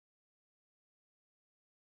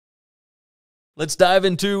Let's dive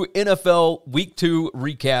into NFL Week 2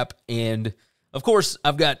 recap. And, of course,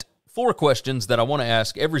 I've got 4 questions that I want to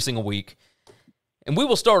ask every single week. And we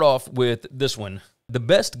will start off with this one. The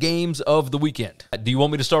best games of the weekend. Do you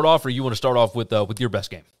want me to start off, or you want to start off with your best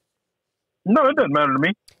game? No, it doesn't matter to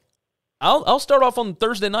me. I'll start off on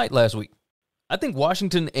Thursday night last week. I think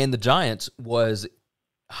Washington and the Giants was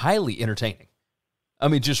highly entertaining. I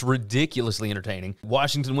mean, just ridiculously entertaining.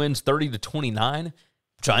 Washington wins 30-29.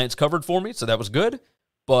 Giants covered for me, so that was good.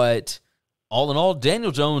 But all in all,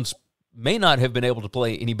 Daniel Jones may not have been able to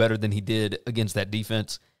play any better than he did against that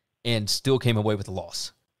defense and still came away with a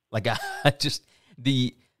loss. Like, I just,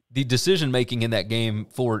 the decision-making in that game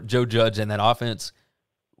for Joe Judge and that offense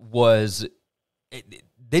was,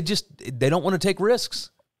 they don't want to take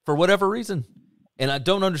risks for whatever reason. And I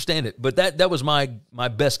don't understand it. But that was my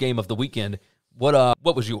best game of the weekend. What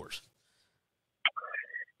was yours?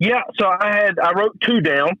 Yeah, so I wrote 2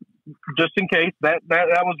 down just in case. That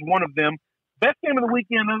was one of them. Best game of the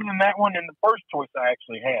weekend other than that one, and the first choice I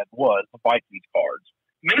actually had was the Vikings Cards.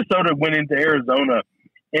 Minnesota went into Arizona,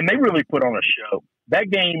 and they really put on a show.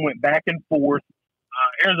 That game went back and forth.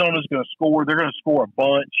 Arizona's going to score. They're going to score a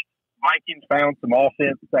bunch. Vikings found some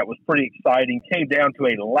offense that was pretty exciting. Came down to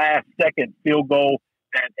a last-second field goal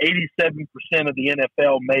that 87% of the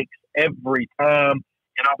NFL makes every time.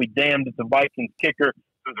 And I'll be damned if the Vikings kicker,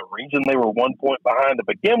 for the reason they were 1 point behind to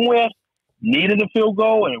begin with, needed a field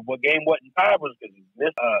goal, and what game wasn't tied was because he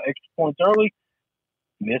missed extra points early,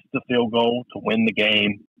 missed the field goal to win the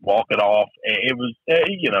game, walk it off. It was, it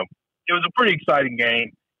was a pretty exciting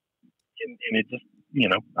game, and it just,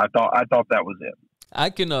 I thought that was it. I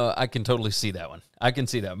can totally see that one. I can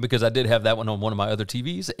see that one because I did have that one on one of my other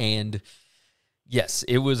TVs, and yes,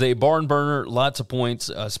 it was a barn burner, lots of points.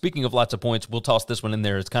 Speaking of lots of points, we'll toss this one in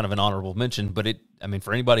there. It's kind of an honorable mention, but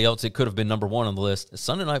for anybody else, it could have been number 1 on the list.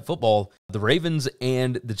 Sunday Night Football, the Ravens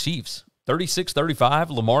and the Chiefs,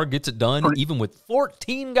 36-35. Lamar gets it done, even with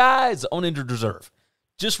 14 guys on injured reserve.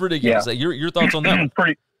 Just ridiculous. Yeah. Your thoughts on that one?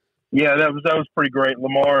 That was pretty great.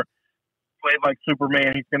 Lamar played like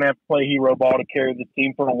Superman. He's going to have to play hero ball to carry the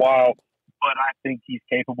team for a while. But I think he's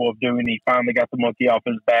capable of doing it. He finally got the monkey off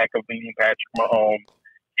his back of beating Patrick Mahomes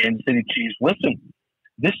and City Chiefs. Listen,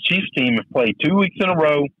 this Chiefs team has played 2 weeks in a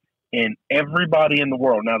row, and everybody in the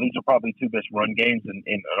world, now these are probably 2 best run games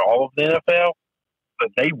in all of the NFL, but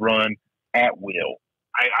they run at will.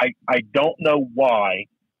 I don't know why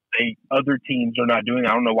other teams are not doing it.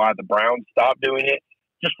 I don't know why the Browns stopped doing it.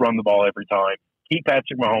 Just run the ball every time. Keep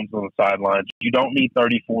Patrick Mahomes on the sidelines. You don't need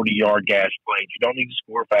 30, 40-yard gash plays. You don't need to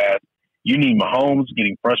score fast. You need Mahomes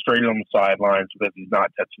getting frustrated on the sidelines because he's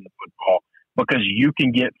not touching the football, because you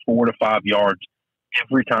can get 4 to 5 yards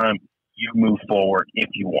every time you move forward if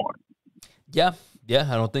you want. Yeah,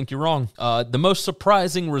 I don't think you're wrong. The most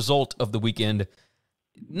surprising result of the weekend,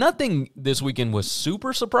 nothing this weekend was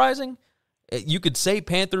super surprising. You could say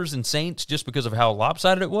Panthers and Saints just because of how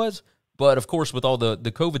lopsided it was, but of course with all the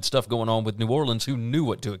COVID stuff going on with New Orleans, who knew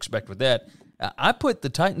what to expect with that? I put the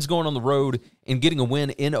Titans going on the road and getting a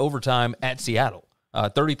win in overtime at Seattle,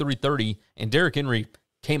 33-30, and Derrick Henry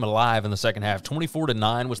came alive in the second half.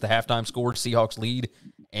 24-9 was the halftime score, Seahawks lead,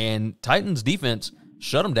 and Titans defense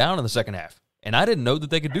shut them down in the second half. And I didn't know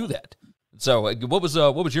that they could do that. So what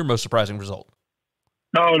was your most surprising result?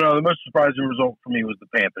 No, the most surprising result for me was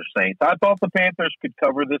the Panthers-Saints. I thought the Panthers could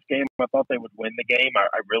cover this game. I thought they would win the game.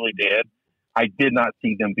 I really did. I did not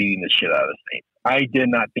see them beating the shit out of the Saints. I did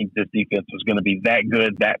not think this defense was going to be that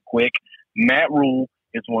good, that quick. Matt Rule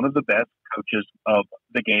is one of the best coaches of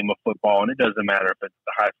the game of football, and it doesn't matter if it's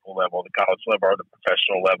the high school level, the college level, or the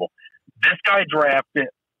professional level. This guy drafted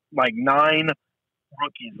like 9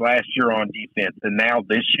 rookies last year on defense, and now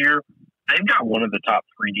this year, they've got one of the top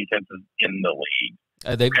 3 defenses in the league.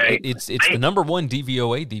 It's the number 1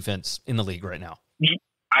 DVOA defense in the league right now.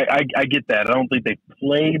 I get that. I don't think they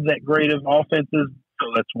played that great of offenses, so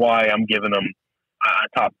that's why I'm giving them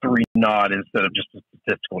a top 3 nod instead of just a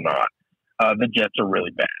statistical nod. The Jets are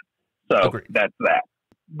really bad, so Agreed. That's that.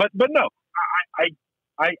 But no,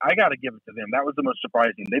 I got to give it to them. That was the most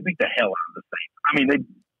surprising. They beat the hell out of the Saints. I mean,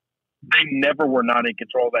 they never were not in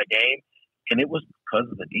control of that game, and it was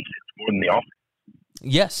because of the defense more than the offense.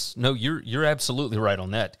 Yes, no, you're absolutely right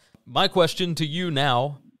on that. My question to you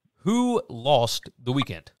now: who lost the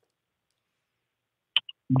weekend?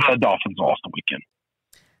 The Dolphins lost the weekend.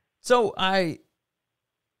 So I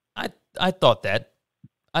thought that.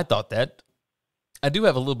 I do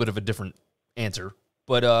have a little bit of a different answer,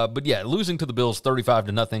 but yeah, losing to the Bills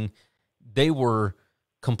 35-0. They were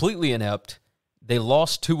completely inept. They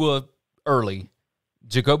lost Tua early.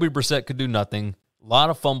 Jacoby Brissett could do nothing. A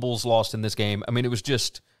lot of fumbles lost in this game. I mean, it was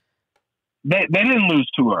just they didn't lose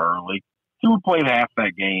Tua early. Tua played half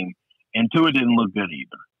that game, and Tua didn't look good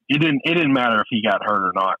either. It didn't matter if he got hurt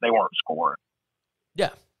or not. They weren't scoring.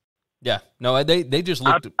 Yeah. No, they just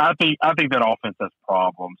looked. I think that offense has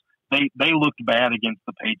problems. They looked bad against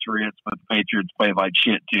the Patriots, but the Patriots played like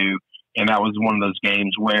shit too. And that was one of those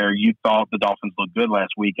games where you thought the Dolphins looked good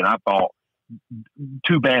last week, and I thought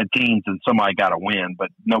two bad teams and somebody got a win, but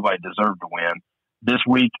nobody deserved to win. This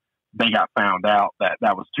week, they got found out that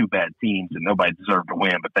was two bad teams and nobody deserved to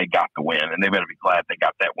win, but they got the win, and they better be glad they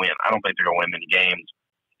got that win. I don't think they're going to win many games.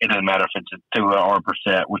 It doesn't matter if it's a Tua or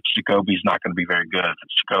Brissett, which Jacoby's not going to be very good. If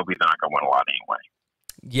it's Jacoby, they're not going to win a lot anyway.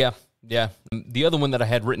 Yeah. The other one that I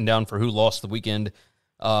had written down for who lost the weekend,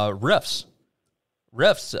 refs.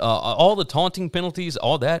 All the taunting penalties,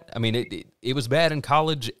 all that. I mean, it was bad in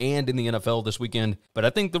college and in the NFL this weekend, but I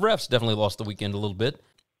think the refs definitely lost the weekend a little bit.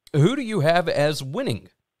 Who do you have as winning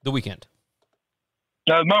the weekend?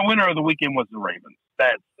 My winner of the weekend was the Ravens.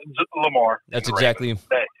 That's Lamar. That's exactly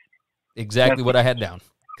what I had down,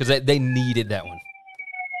 because they needed that one.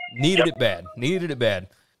 Needed it bad.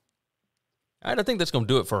 All right, I think that's going to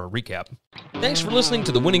do it for a recap. Thanks for listening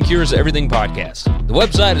to the Winning Cures Everything podcast. The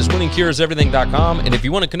website is winningcureseverything.com, and if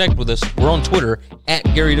you want to connect with us, we're on Twitter at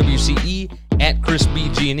GaryWCE, at Chris B.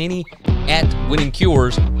 Giannini, at Winning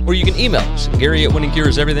Cures, or you can email us, Gary at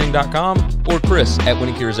winningcureseverything.com or Chris at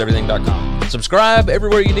winningcureseverything.com. Subscribe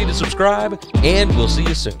everywhere you need to subscribe, and we'll see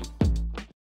you soon.